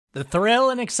The thrill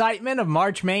and excitement of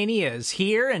March Mania is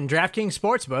here, and DraftKings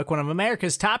Sportsbook, one of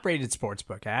America's top-rated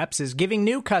sportsbook apps, is giving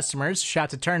new customers a shot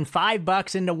to turn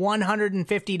 $5 into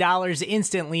 $150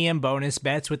 instantly in bonus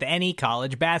bets with any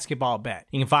college basketball bet.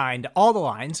 You can find all the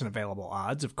lines and available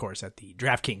odds, of course, at the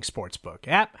DraftKings Sportsbook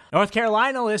app. North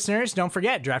Carolina listeners, don't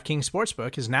forget, DraftKings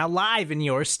Sportsbook is now live in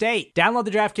your state. Download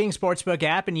the DraftKings Sportsbook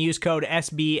app and use code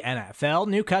SBNFL.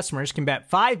 New customers can bet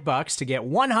 $5 to get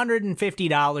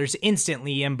 $150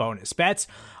 instantly in bonus bets,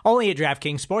 only at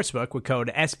DraftKings Sportsbook with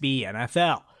code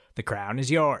SBNFL. The crown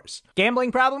is yours.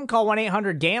 Gambling problem? Call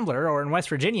 1-800-GAMBLER, or in West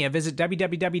Virginia, visit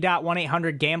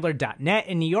www.1800gambler.net.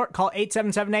 In New York, call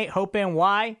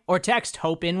 877-8-HOPE-NY or text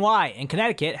HOPE-NY. In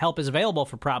Connecticut, help is available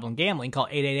for problem gambling. Call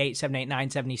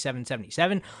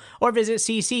 888-789-7777 or visit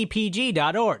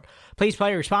ccpg.org. Please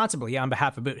play responsibly on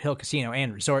behalf of Boot Hill Casino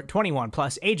and Resort. 21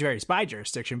 plus, age varies by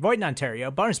jurisdiction. Void in Ontario.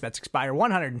 Bonus bets expire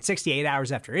 168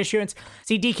 hours after issuance.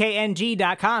 See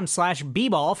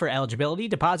dkng.com/bball for eligibility,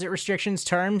 deposit restrictions,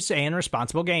 terms, and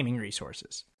responsible gaming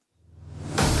resources.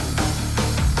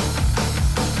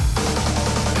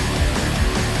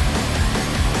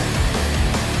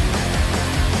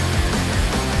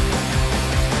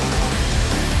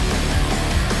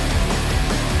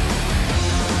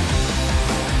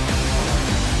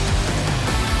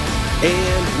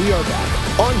 And we are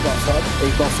back on Buff Hub, a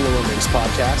Buffalo Rumblings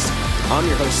podcast. I'm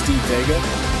your host, Steve Vega.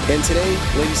 And today,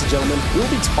 ladies and gentlemen, we'll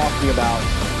be talking about,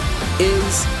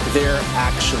 is there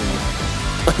actually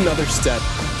another step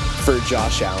for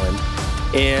Josh Allen?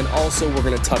 And also, we're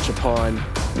going to touch upon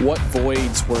what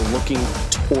voids we're looking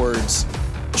towards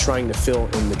trying to fill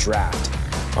in the draft.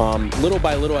 Little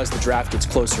by little, as the draft gets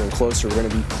closer and closer, we're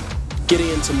going to be getting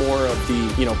into more of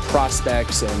the,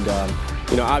 prospects and,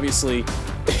 obviously...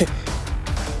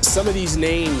 Some of these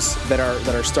names that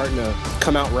are starting to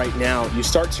come out right now, you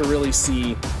start to really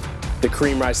see the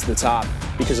cream rise to the top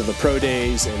because of the pro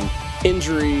days and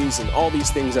injuries and all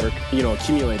these things that are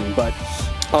accumulating. But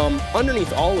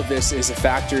underneath all of this is a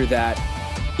factor that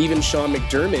even Sean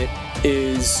McDermott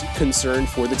is concerned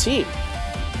for the team.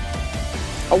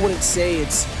 I wouldn't say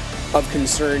it's of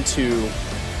concern to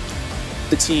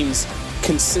the team's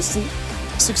consistent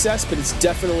success, but it's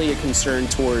definitely a concern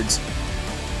towards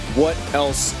what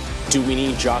else do we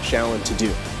need Josh Allen to do?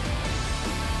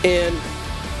 And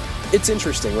it's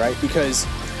interesting, right? Because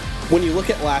when you look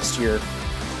at last year,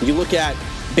 you look at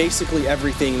basically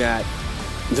everything that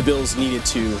the Bills needed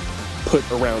to put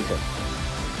around him.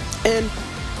 And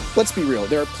let's be real,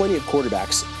 there are plenty of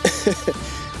quarterbacks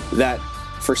that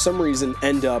for some reason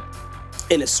end up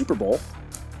in a Super Bowl,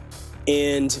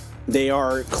 and they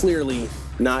are clearly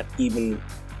not even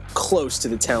close to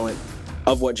the talent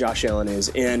of what Josh Allen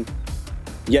is, and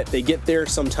yet they get there.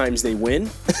 Sometimes they win.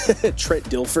 Trent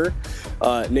Dilfer,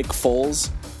 Nick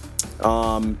Foles,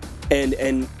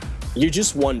 and you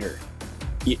just wonder,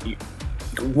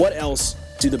 what else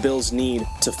do the Bills need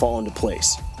to fall into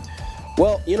place?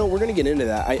 Well, we're going to get into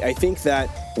that. I think that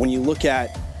when you look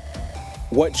at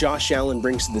what Josh Allen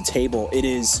brings to the table,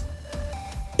 it's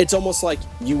almost like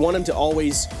you want him to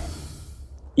always,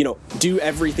 do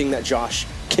everything that Josh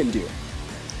can do.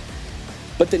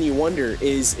 But then you wonder,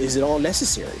 is it all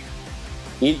necessary?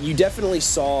 You definitely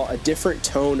saw a different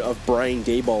tone of Brian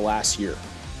Daboll last year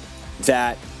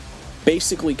that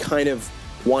basically kind of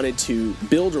wanted to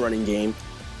build a running game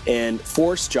and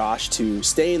force Josh to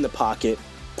stay in the pocket,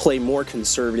 play more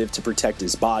conservative to protect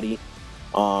his body.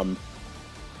 There are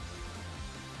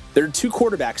two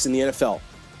quarterbacks in the NFL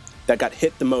that got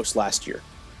hit the most last year.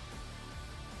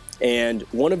 And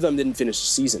one of them didn't finish the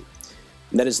season.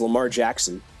 And that is Lamar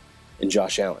Jackson and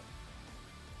Josh Allen.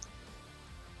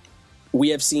 We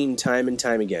have seen time and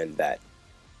time again that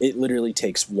it literally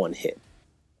takes one hit.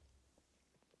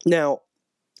 Now,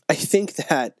 I think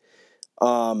that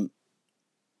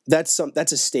that's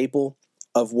a staple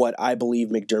of what I believe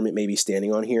McDermott may be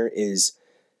standing on here is,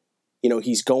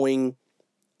 he's going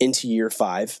into year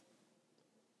 5,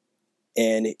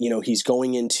 and he's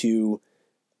going into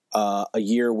a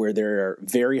year where there are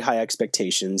very high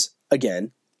expectations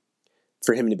again,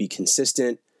 for him to be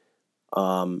consistent,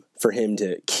 for him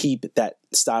to keep that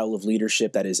style of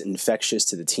leadership that is infectious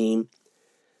to the team.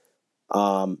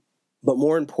 But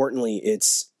more importantly,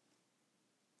 it's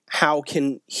how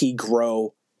can he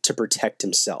grow to protect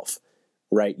himself,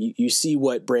 right? You see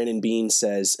what Brandon Beane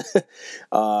says,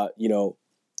 to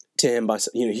him.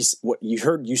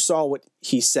 You saw what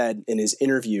he said in his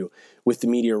interview with the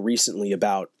media recently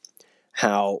about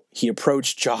how he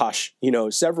approached Josh,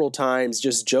 several times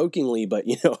just jokingly, but,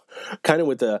 kind of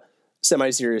with a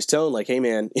semi-serious tone, like, hey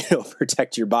man,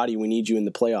 protect your body. We need you in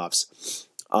the playoffs.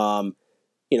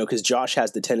 Because Josh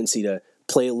has the tendency to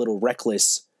play a little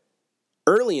reckless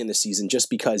early in the season, just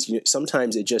because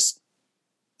sometimes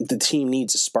the team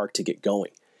needs a spark to get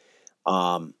going.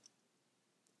 And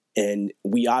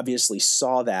we obviously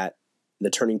saw that the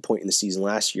turning point in the season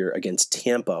last year against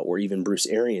Tampa, where even Bruce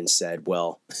Arians said,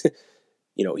 well,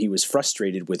 he was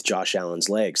frustrated with Josh Allen's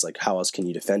legs. Like, how else can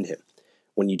you defend him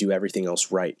when you do everything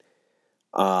else right?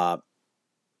 For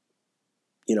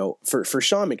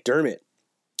Sean McDermott,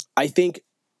 I think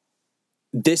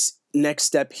this next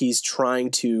step he's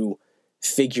trying to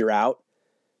figure out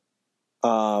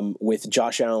with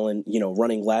Josh Allen,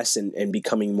 running less and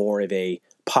becoming more of a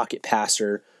pocket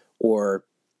passer, or,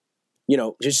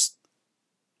 just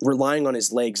relying on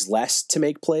his legs less to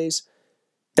make plays.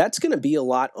 That's going to be a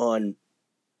lot on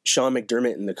Sean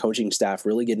McDermott and the coaching staff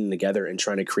really getting together and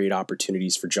trying to create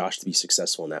opportunities for Josh to be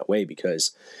successful in that way,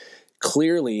 because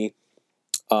clearly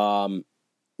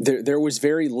there was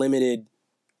very limited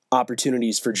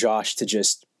opportunities for Josh to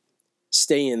just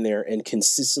stay in there and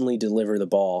consistently deliver the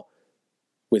ball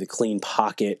with a clean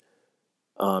pocket.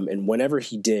 And whenever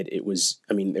he did, they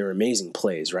were amazing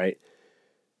plays, right?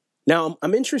 Now,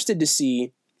 I'm interested to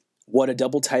see what a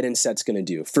double tight end set's going to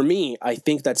do. For me, I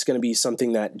think that's going to be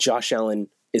something that Josh Allen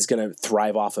is going to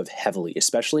thrive off of heavily,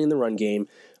 especially in the run game.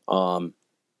 I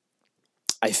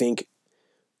think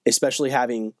especially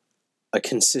having a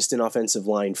consistent offensive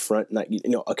line front,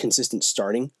 a consistent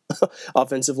starting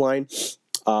offensive line,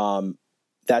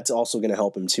 that's also going to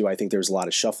help him too. I think there's a lot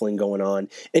of shuffling going on.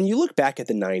 And you look back at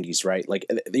the 90s, right? Like,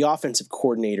 the offensive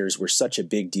coordinators were such a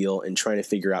big deal in trying to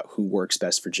figure out who works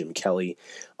best for Jim Kelly.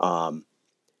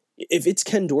 If it's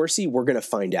Ken Dorsey, we're going to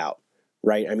find out,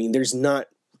 right? I mean, there's not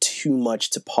too much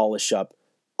to polish up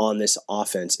on this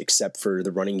offense except for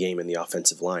the running game and the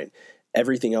offensive line.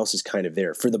 Everything else is kind of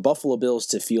there. For the Buffalo Bills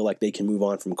to feel like they can move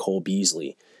on from Cole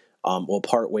Beasley,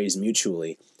 part ways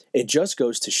mutually, it just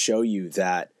goes to show you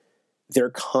that they're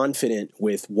confident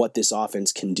with what this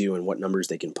offense can do and what numbers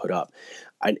they can put up.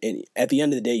 And at the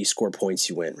end of the day, you score points,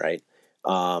 you win, right?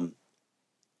 And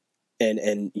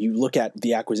you look at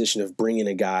the acquisition of bringing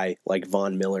a guy like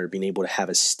Von Miller, being able to have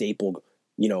a staple,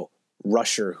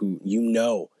 rusher who,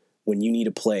 when you need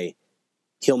to play,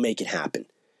 he'll make it happen,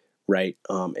 right?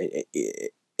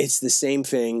 It's the same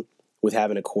thing with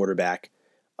having a quarterback.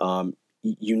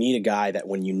 You need a guy that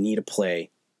when you need to play,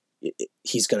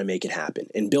 he's going to make it happen.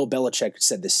 And Bill Belichick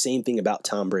said the same thing about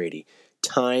Tom Brady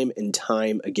time and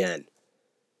time again.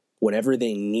 Whenever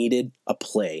they needed a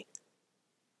play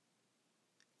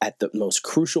at the most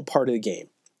crucial part of the game,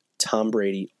 Tom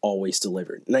Brady always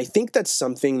delivered. And I think that's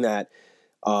something that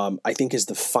I think is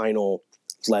the final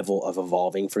level of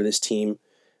evolving for this team,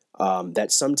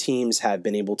 that some teams have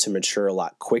been able to mature a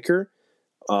lot quicker,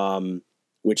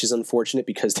 which is unfortunate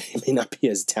because they may not be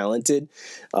as talented,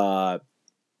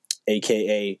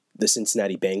 a.k.a. the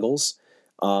Cincinnati Bengals,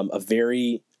 a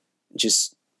very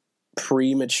just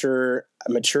mature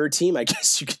team, I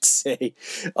guess you could say,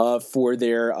 for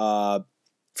their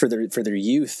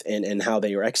youth and how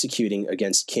they are executing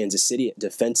against Kansas City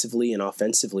defensively and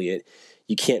offensively.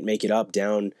 You can't make it up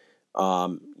down,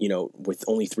 with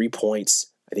only 3 points.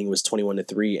 I think it was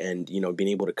 21-3, and being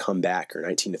able to come back, or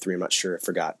 19-3. I'm not sure. I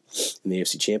forgot, in the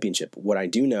AFC Championship. What I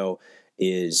do know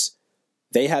is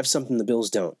they have something the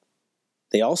Bills don't.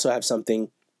 They also have something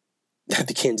that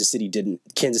the Kansas City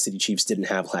Chiefs didn't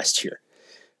have last year,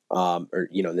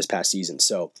 this past season.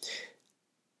 So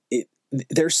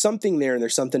there's something there, and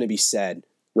there's something to be said,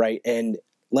 right? And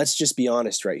let's just be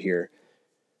honest right here.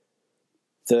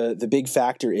 The big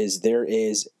factor is there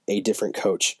is a different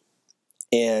coach,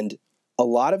 and a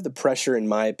lot of the pressure, in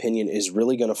my opinion, is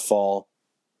really going to fall,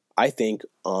 I think,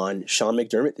 on Sean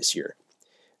McDermott this year.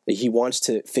 He wants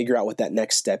to figure out what that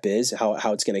next step is,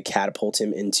 how it's going to catapult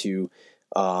him into,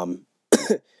 a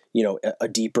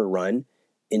deeper run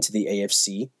into the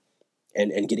AFC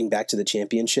and getting back to the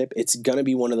championship. It's going to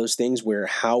be one of those things where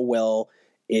how well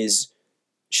is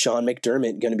Sean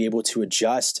McDermott going to be able to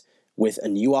adjust with a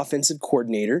new offensive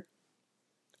coordinator,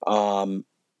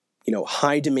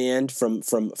 high demand from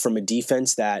a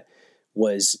defense that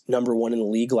was number one in the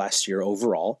league last year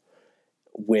overall.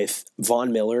 With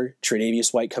Von Miller,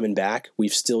 Tre'Davious White coming back,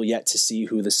 we've still yet to see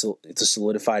who the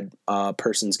solidified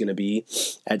person's going to be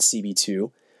at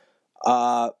CB2.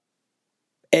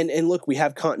 And look, we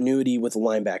have continuity with the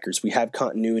linebackers. We have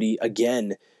continuity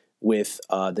again with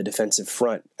the defensive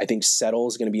front. I think Settle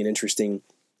is going to be an interesting,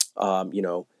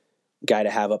 guy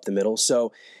to have up the middle.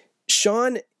 So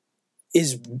Sean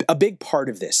is a big part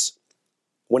of this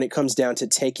when it comes down to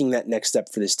taking that next step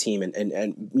for this team.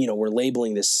 And we're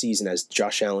labeling this season as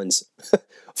Josh Allen's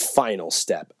final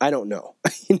step. I don't know.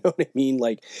 You know what I mean?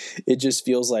 Like, it just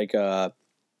feels like,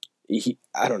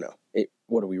 I don't know.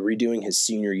 What are we redoing his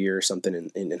senior year or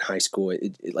something in high school?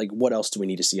 Like, what else do we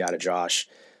need to see out of Josh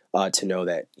to know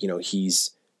that, you know,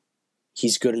 he's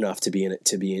good enough to be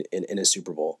in a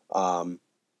Super Bowl?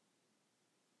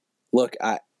 Look,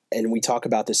 and we talk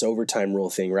about this overtime rule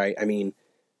thing, right? I mean,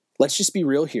 let's just be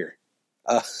real here.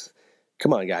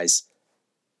 Come on, guys.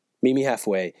 Meet me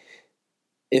halfway.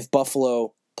 If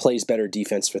Buffalo plays better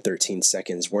defense for 13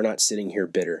 seconds, we're not sitting here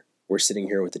bitter. We're sitting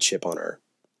here with a chip on our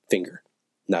finger,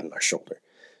 not on our shoulder.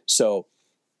 So,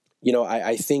 you know,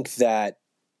 I think that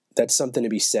that's something to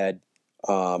be said,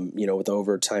 you know, with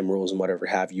overtime rules and whatever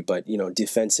have you. But, you know,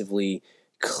 defensively,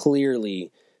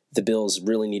 clearly the Bills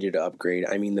really needed to upgrade.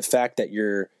 I mean, the fact that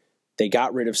they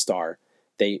got rid of Starr,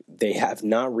 they have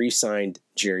not re-signed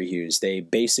Jerry Hughes. They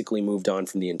basically moved on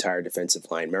from the entire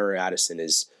defensive line. Murray Addison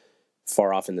is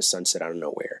far off in the sunset. I don't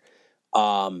know where.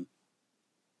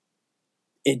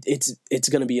 It's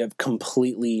going to be a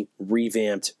completely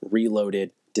revamped,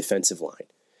 reloaded defensive line.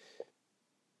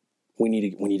 We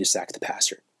need to sack the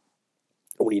passer.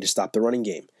 We need to stop the running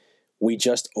game. We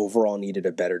just overall needed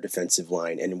a better defensive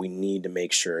line, and we need to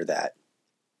make sure that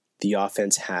the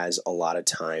offense has a lot of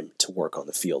time to work on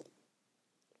the field.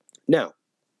 Now,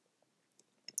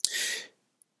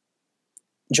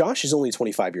 Josh is only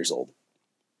 25 years old,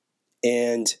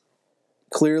 and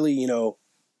clearly, you know,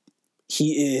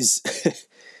 he is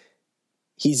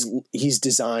he's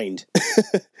designed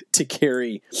to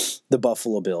carry the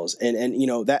Buffalo Bills, and you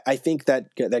know that I think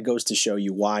that goes to show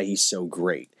you why he's so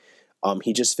great.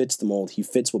 He just fits the mold. He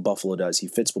fits what Buffalo does. He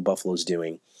fits what Buffalo's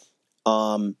doing.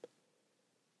 And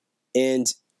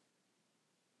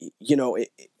you know,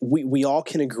 we all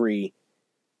can agree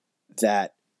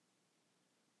that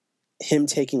him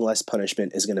taking less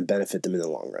punishment is going to benefit them in the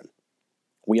long run.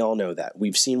 We all know that.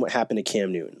 We've seen what happened to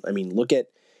Cam Newton. I mean, look at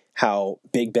how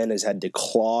Big Ben has had to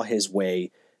claw his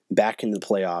way back into the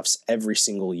playoffs every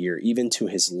single year, even to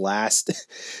his last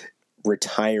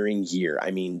retiring year.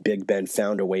 I mean, Big Ben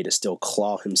found a way to still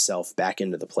claw himself back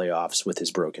into the playoffs with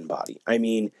his broken body. I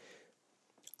mean,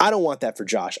 I don't want that for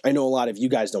Josh. I know a lot of you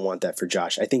guys don't want that for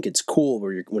Josh. I think it's cool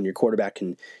when your quarterback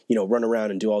can, you know, run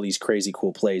around and do all these crazy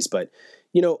cool plays. But,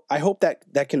 you know, I hope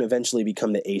that can eventually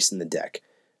become the ace in the deck.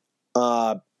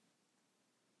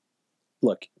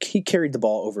 Look, he carried the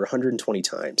ball over 120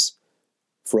 times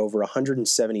for over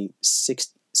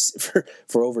 176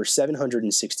 for over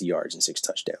 760 yards and 6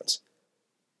 touchdowns.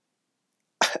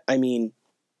 I mean,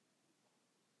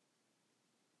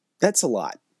 that's a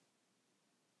lot.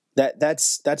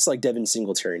 That's like Devin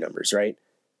Singletary numbers, right?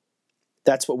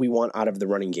 That's what we want out of the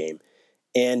running game.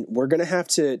 And we're going to have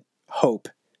to hope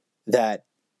that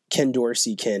Ken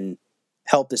Dorsey can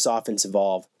help this offense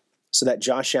evolve so that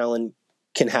Josh Allen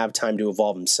can have time to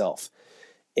evolve himself.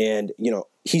 And, you know,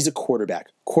 he's a quarterback.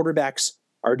 Quarterbacks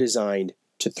are designed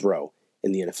to throw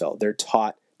in the NFL. They're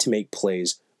taught to make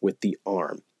plays with the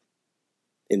arm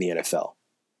in the NFL.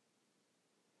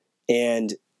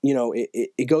 And, you know,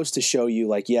 it goes to show you,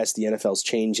 like, yes, the NFL's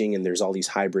changing and there's all these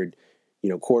hybrid, you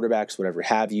know, quarterbacks, whatever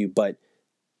have you. But,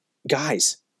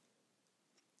 guys,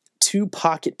 2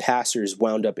 pocket passers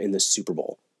wound up in the Super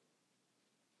Bowl.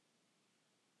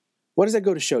 What does that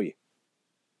go to show you?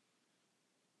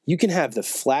 You can have the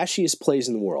flashiest plays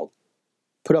in the world,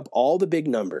 put up all the big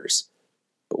numbers,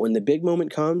 but when the big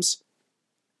moment comes,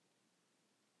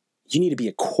 you need to be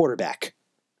a quarterback,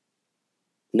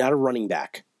 not a running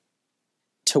back,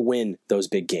 to win those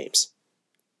big games.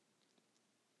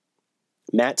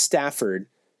 Matt Stafford,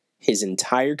 his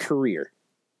entire career,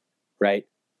 right,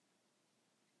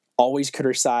 always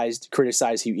criticized.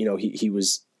 He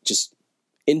was just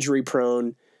injury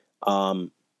prone.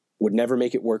 Would never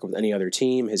make it work with any other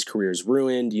team. His career is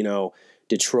ruined. You know,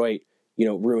 Detroit, you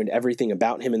know, ruined everything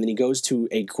about him. And then he goes to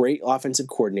a great offensive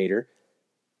coordinator,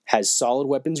 has solid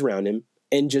weapons around him,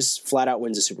 and just flat out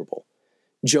wins a Super Bowl.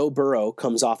 Joe Burrow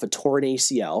comes off a torn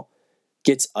ACL,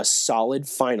 gets a solid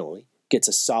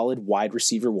wide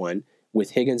receiver one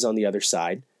with Higgins on the other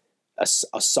side, a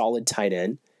solid tight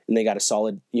end, and they got a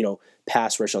solid, you know,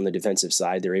 pass rush on the defensive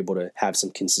side. They're able to have some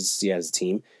consistency as a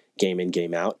team, game in,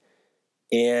 game out.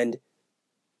 And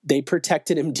they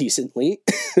protected him decently.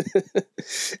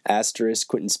 Asterisk,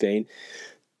 Quentin Spain.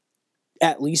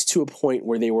 At least to a point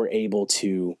where they were able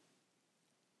to,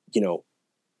 you know,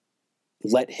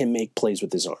 let him make plays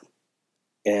with his arm.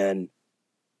 And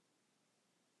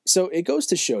so it goes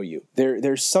to show you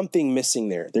there's something missing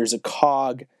there. There's a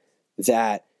cog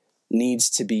that needs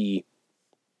to be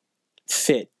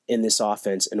fit in this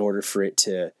offense in order for it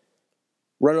to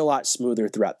run a lot smoother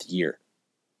throughout the year.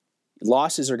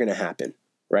 Losses are going to happen,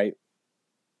 right?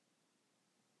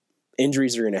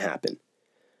 Injuries are going to happen.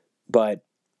 But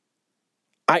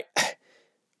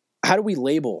how do we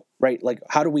label, right? Like,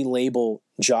 how do we label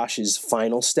Josh's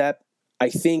final step? I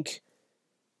think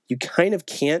you kind of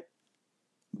can't,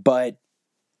 but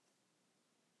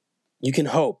you can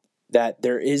hope that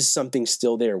there is something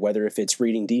still there, whether if it's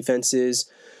reading defenses,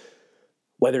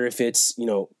 whether if it's,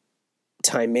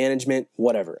 time management,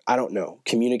 whatever. I don't know.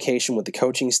 Communication with the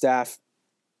coaching staff.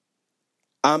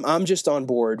 I'm just on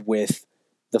board with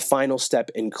the final step,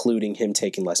 including him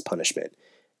taking less punishment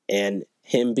and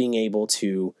him being able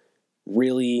to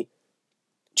really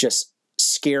just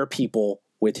scare people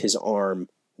with his arm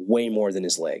way more than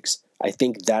his legs. I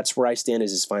think that's where I stand as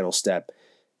his final step.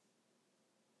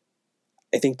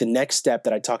 I think the next step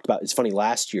that I talked about, it's funny,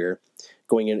 last year,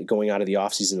 going out of the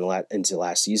offseason into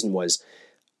last season was,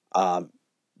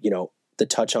 the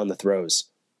touch on the throws,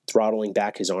 throttling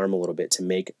back his arm a little bit to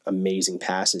make amazing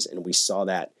passes. And we saw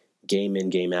that game in,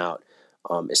 game out,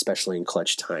 especially in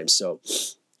clutch times. So,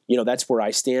 that's where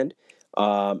I stand.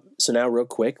 So now real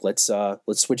quick, let's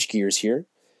switch gears here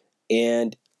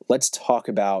and let's talk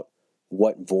about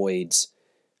what voids,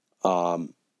 are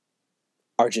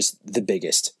just the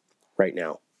biggest right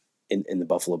now in the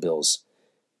Buffalo Bills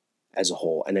as a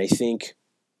whole. And I think,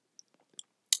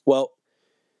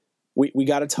 we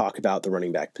got to talk about the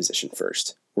running back position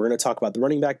first. We're going to talk about the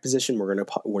running back position. Then we're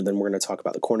going to talk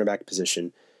about the cornerback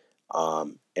position,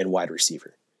 and wide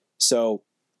receiver. So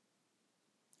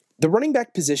the running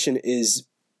back position is,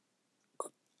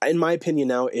 in my opinion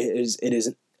now, it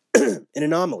is an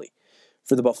anomaly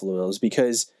for the Buffalo Bills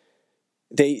because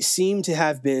they seem to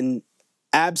have been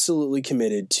absolutely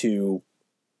committed to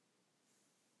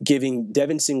giving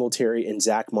Devin Singletary and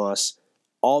Zach Moss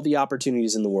all the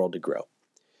opportunities in the world to grow.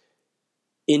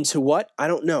 Into what? I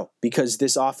don't know, because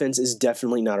this offense is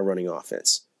definitely not a running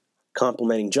offense.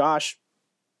 Complimenting Josh,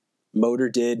 Motor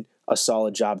did a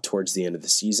solid job towards the end of the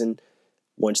season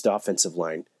once the offensive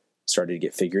line started to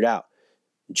get figured out.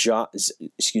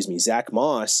 Zach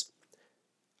Moss,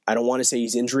 I don't want to say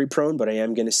he's injury prone, but I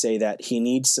am going to say that he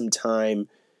needs some time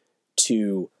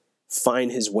to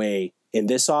find his way in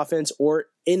this offense or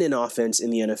in an offense in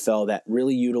the NFL that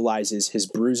really utilizes his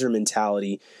bruiser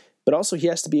mentality, but also he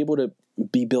has to be able to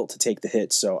be built to take the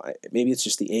hits. So maybe it's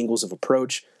just the angles of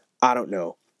approach. I don't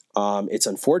know. It's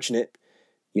unfortunate,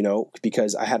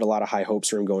 because I had a lot of high hopes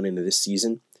for him going into this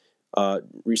season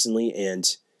recently,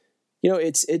 and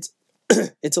it's it's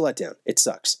a letdown. It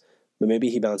sucks, but maybe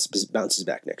he bounces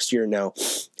back next year. Now,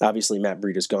 obviously, Matt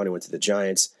Breida's gone and went to the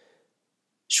Giants.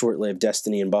 Short-lived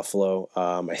destiny in Buffalo.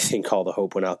 I think all the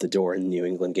hope went out the door in the New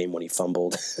England game when he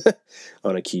fumbled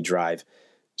on a key drive.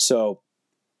 So,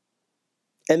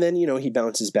 and then, he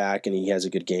bounces back and he has a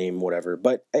good game, whatever.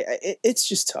 But it's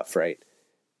just tough, right?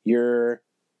 You're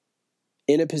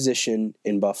in a position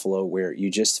in Buffalo where you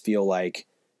just feel like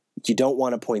you don't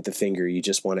want to point the finger. You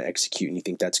just want to execute and you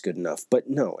think that's good enough. But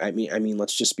no, I mean,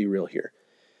 let's just be real here.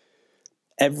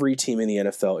 Every team in the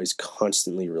NFL is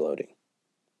constantly reloading.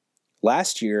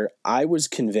 Last year, I was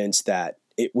convinced that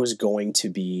it was going to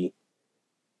be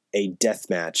a death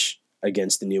match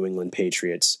against the New England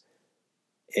Patriots,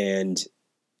 and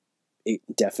it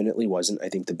definitely wasn't. I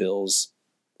think the Bills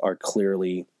are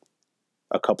clearly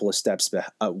a couple of steps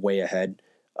way ahead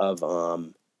of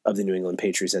the New England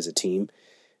Patriots as a team,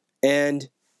 and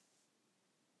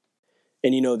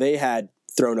they had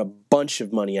thrown a bunch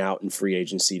of money out in free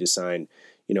agency to sign,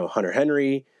 Hunter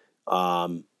Henry.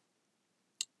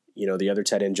 The other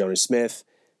tight end, Jonas Smith,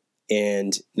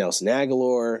 and Nelson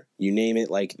Aguilar, you name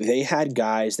it. Like, they had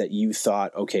guys that you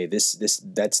thought, okay,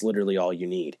 that's literally all you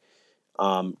need.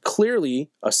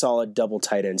 Clearly, a solid double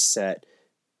tight end set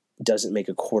doesn't make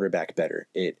a quarterback better.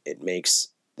 It makes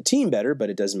the team better, but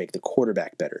it doesn't make the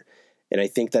quarterback better. And I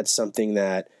think that's something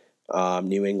that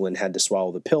New England had to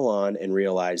swallow the pill on and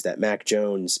realize that Mac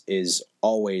Jones is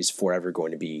always forever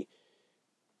going to be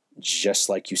just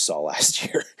like you saw last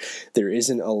year. There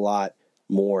isn't a lot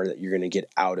more that you're going to get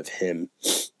out of him.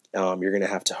 You're going to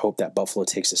have to hope that Buffalo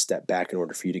takes a step back in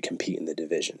order for you to compete in the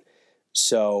division.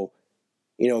 So,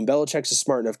 and Belichick's a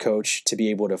smart enough coach to be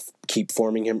able to keep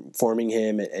forming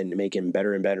him and make him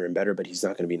better and better and better, but he's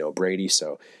not going to be no Brady.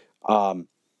 So,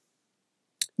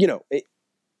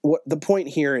 what the point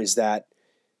here is that,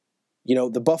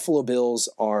 the Buffalo Bills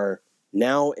are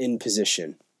now in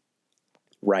position,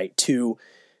 right, to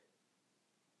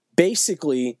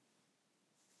basically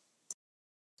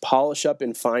polish up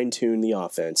and fine-tune the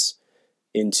offense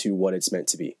into what it's meant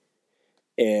to be.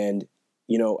 And,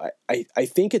 I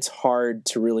think it's hard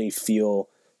to really feel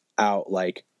out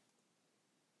like,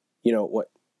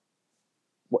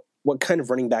 what kind of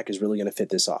running back is really going to fit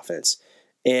this offense.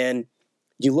 And,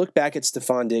 you look back at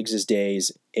Stephon Diggs'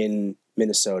 days in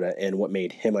Minnesota and what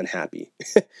made him unhappy,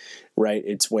 right?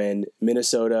 It's when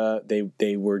Minnesota,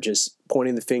 they were just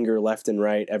pointing the finger left and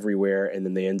right everywhere, and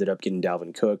then they ended up getting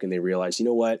Dalvin Cook, and they realized, you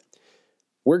know what?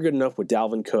 We're good enough with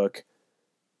Dalvin Cook.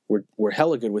 We're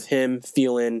hella good with him,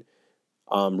 Thielen,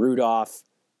 Rudolph,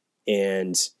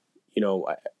 and,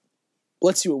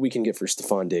 let's see what we can get for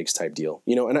Stephon Diggs type deal.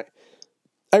 And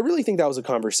I really think that was a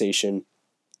conversation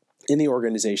in the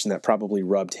organization that probably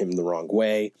rubbed him the wrong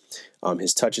way.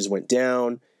 His touches went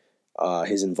down.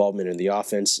 His involvement in the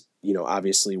offense,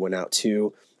 obviously went out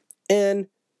too. And,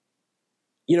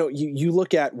 you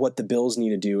look at what the Bills need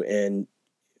to do, and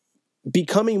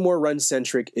becoming more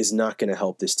run-centric is not going to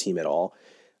help this team at all,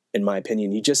 in my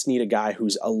opinion. You just need a guy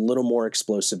who's a little more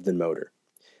explosive than Motor.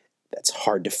 That's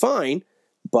hard to find,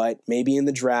 but maybe in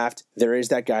the draft, there is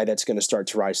that guy that's going to start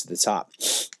to rise to the top.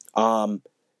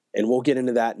 And we'll get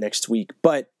into that next week.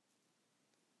 But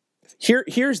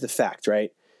here's the fact,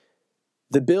 right?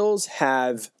 The Bills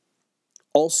have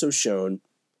also shown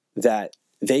that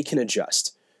they can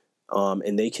adjust,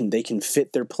 and they can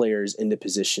fit their players into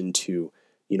position to,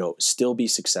 still be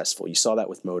successful. You saw that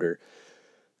with Motor.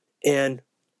 And,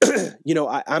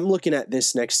 I'm looking at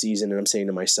this next season and I'm saying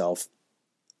to myself,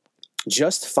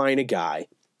 just find a guy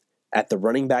at the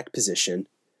running back position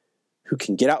who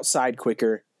can get outside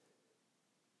quicker,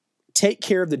 take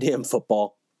care of the damn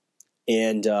football,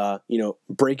 and,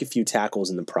 break a few tackles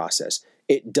in the process.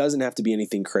 It doesn't have to be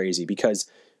anything crazy, because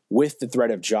with the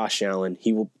threat of Josh Allen,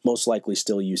 he will most likely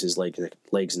still use his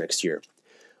legs next year.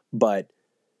 But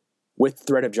with the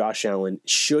threat of Josh Allen,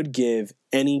 should give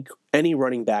any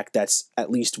running back that's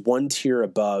at least one tier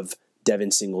above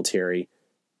Devin Singletary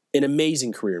an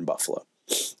amazing career in Buffalo.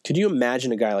 Could you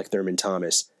imagine a guy like Thurman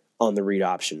Thomas on the read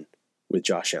option with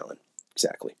Josh Allen?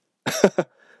 Exactly.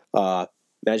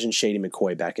 Imagine Shady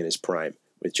McCoy back in his prime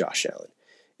with Josh Allen.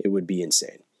 It would be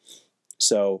insane.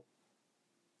 So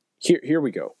here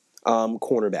we go.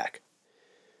 Cornerback.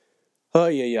 Oh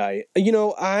yeah.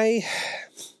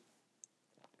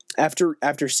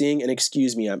 After seeing, and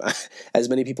excuse me, I'm as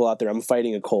many people out there, I'm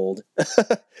fighting a cold.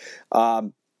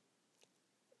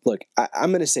 Look,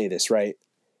 I'm going to say this, right?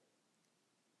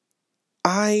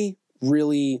 I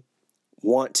really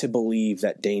want to believe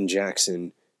that Dane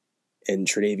Jackson and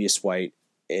Tre'Davious White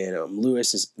and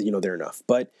Lewis is, they're enough.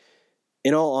 But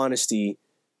in all honesty,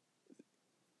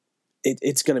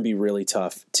 it's going to be really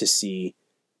tough to see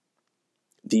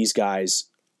these guys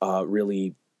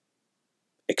really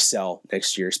excel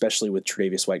next year, especially with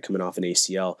Tre'Davious White coming off an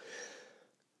ACL.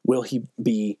 Will he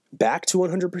be back to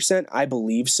 100%? I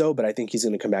believe so, but I think he's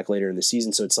going to come back later in the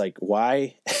season. So it's like,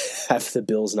 why have the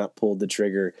Bills not pulled the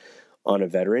trigger on a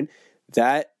veteran?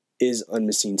 That is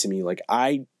unforeseen to me. Like,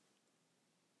 I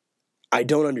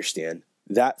don't understand.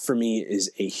 That, for me, is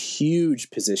a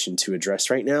huge position to address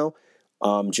right now.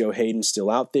 Joe Hayden's still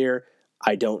out there.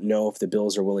 I don't know if the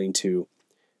Bills are willing to,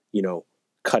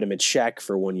 cut him a check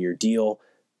for a 1-year deal.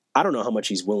 I don't know how much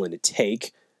he's willing to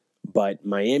take, but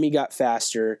Miami got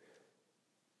faster.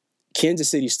 Kansas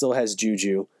City still has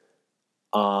Juju.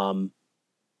 The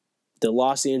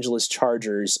Los Angeles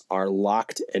Chargers are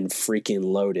locked and freaking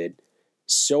loaded.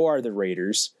 So are the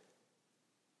Raiders.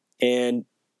 And,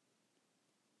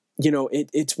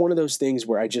 it's one of those things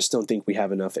where I just don't think we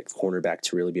have enough at cornerback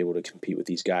to really be able to compete with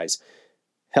these guys.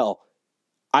 Hell,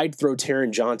 I'd throw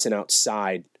Taron Johnson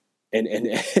outside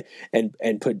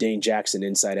and put Dane Jackson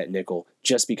inside at nickel,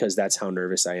 just because that's how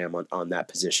nervous I am on that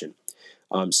position.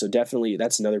 So definitely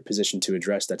that's another position to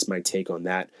address. That's my take on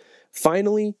that.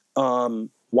 Finally,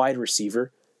 wide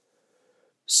receiver.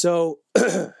 So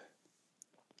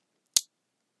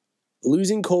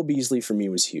losing Cole Beasley for me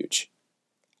was huge.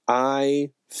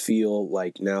 I feel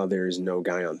like now there is no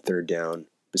guy on third down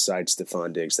besides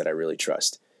Stephon Diggs that I really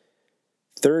trust.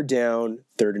 Third down,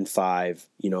 3rd and 5,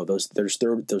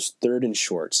 those third and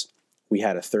shorts. We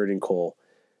had a 3rd and Cole.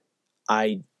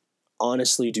 I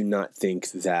honestly do not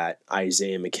think that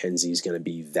Isaiah McKenzie is going to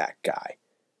be that guy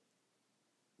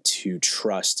to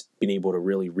trust being able to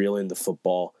really reel in the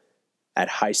football at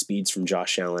high speeds from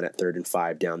Josh Allen at 3rd and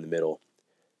 5 down the middle.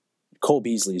 Cole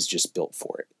Beasley is just built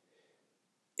for it.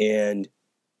 And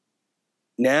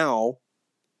now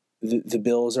the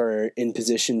Bills are in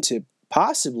position to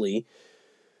possibly,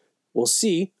 we'll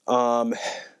see,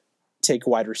 take a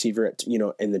wide receiver at,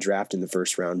 in the draft in the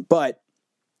first round. But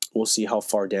we'll see how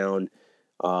far down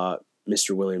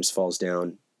Mr. Williams falls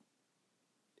down.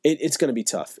 It's going to be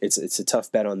tough. It's a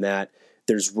tough bet on that.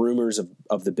 There's rumors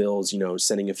of the Bills,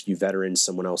 sending a few veterans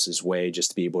someone else's way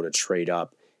just to be able to trade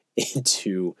up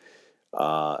into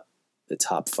the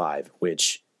top 5,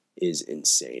 which is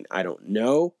insane. I don't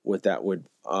know what that would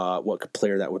what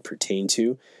player that would pertain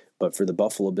to. But for the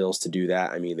Buffalo Bills to do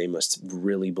that, I mean, they must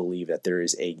really believe that there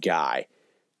is a guy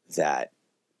that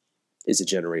is a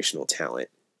generational talent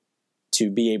to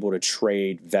be able to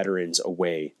trade veterans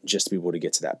away just to be able to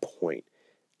get to that point.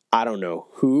 I don't know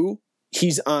who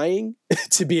he's eyeing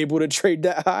to be able to trade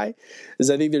that high,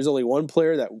 because I think there's only one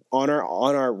player that on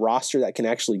our roster that can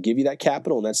actually give you that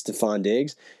capital, and that's Stephon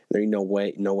Diggs. There ain't no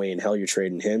way in hell you're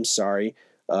trading him. Sorry,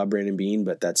 Brandon Beane,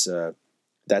 but that's an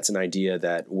idea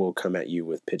that will come at you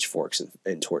with pitchforks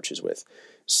and torches with.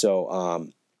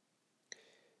 So,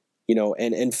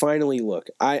 and finally, look,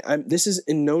 I'm this is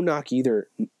in no knock either,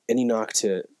 any knock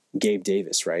to Gabe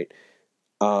Davis, right?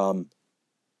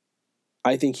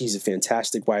 I think he's a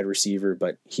fantastic wide receiver,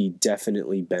 but he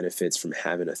definitely benefits from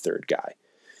having a third guy.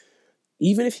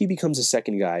 Even if he becomes a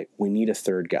second guy, we need a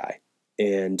third guy.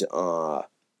 And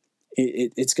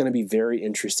it's going to be very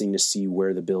interesting to see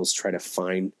where the Bills try to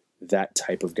find that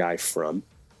type of guy from,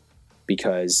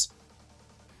 because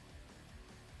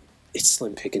it's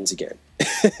slim pickings again.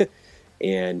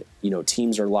 And,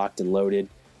 teams are locked and loaded.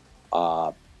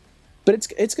 But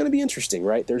it's going to be interesting,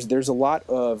 right? There's a lot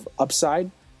of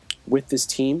upside with this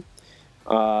team.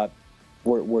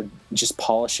 We're just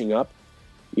polishing up,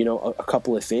 a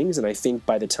couple of things. And I think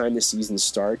by the time the season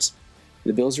starts,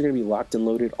 the Bills are going to be locked and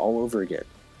loaded all over again.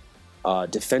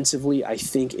 Defensively, I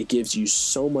think it gives you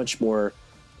so much more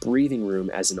breathing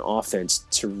room as an offense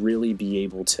to really be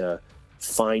able to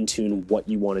fine-tune what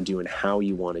you want to do and how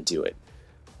you want to do it.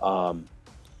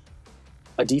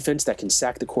 A defense that can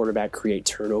sack the quarterback, create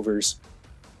turnovers,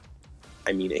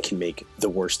 I mean, it can make the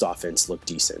worst offense look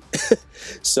decent.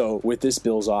 So with this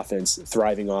Bills offense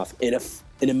thriving off in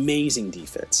an amazing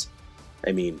defense,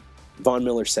 I mean, Von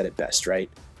Miller said it best, right?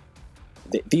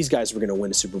 These guys were going to win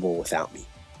a Super Bowl without me.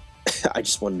 I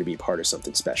just wanted to be part of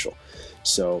something special.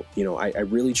 So, I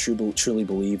really truly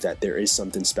believe that there is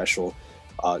something special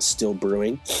still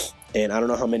brewing. And I don't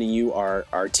know how many of you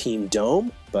are Team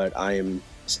Dome, but I'm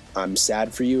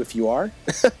sad for you if you are.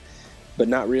 But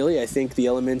not really. I think the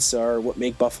elements are what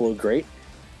make Buffalo great.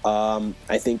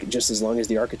 I think just as long as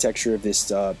the architecture of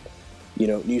this,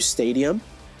 new stadium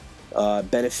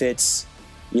benefits,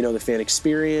 the fan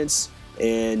experience,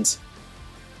 and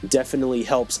definitely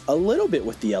helps a little bit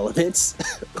with the elements,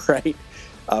 right,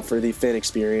 for the fan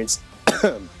experience,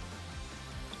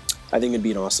 I think it'd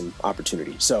be an awesome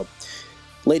opportunity. So,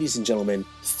 ladies and gentlemen,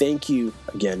 thank you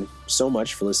again so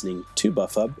much for listening to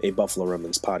Buff Hub, a Buffalo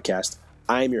Rumblings podcast.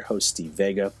 I am your host, Steve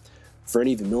Vega. For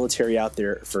any of the military out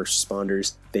there, first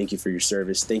responders, thank you for your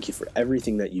service. Thank you for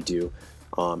everything that you do.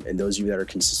 And those of you that are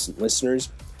consistent listeners,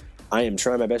 I am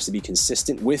trying my best to be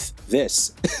consistent with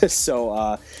this.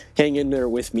 So hang in there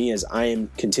with me as I am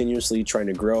continuously trying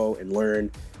to grow and learn.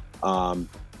 And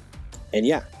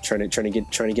yeah, trying to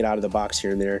get out of the box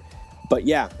here and there. But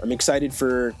yeah, I'm excited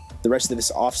for the rest of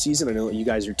this off season. I know that you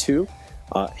guys are too.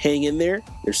 Hang in there.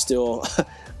 There's still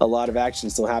a lot of action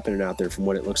still happening out there from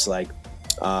what it looks like.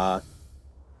 Go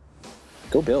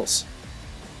Bills.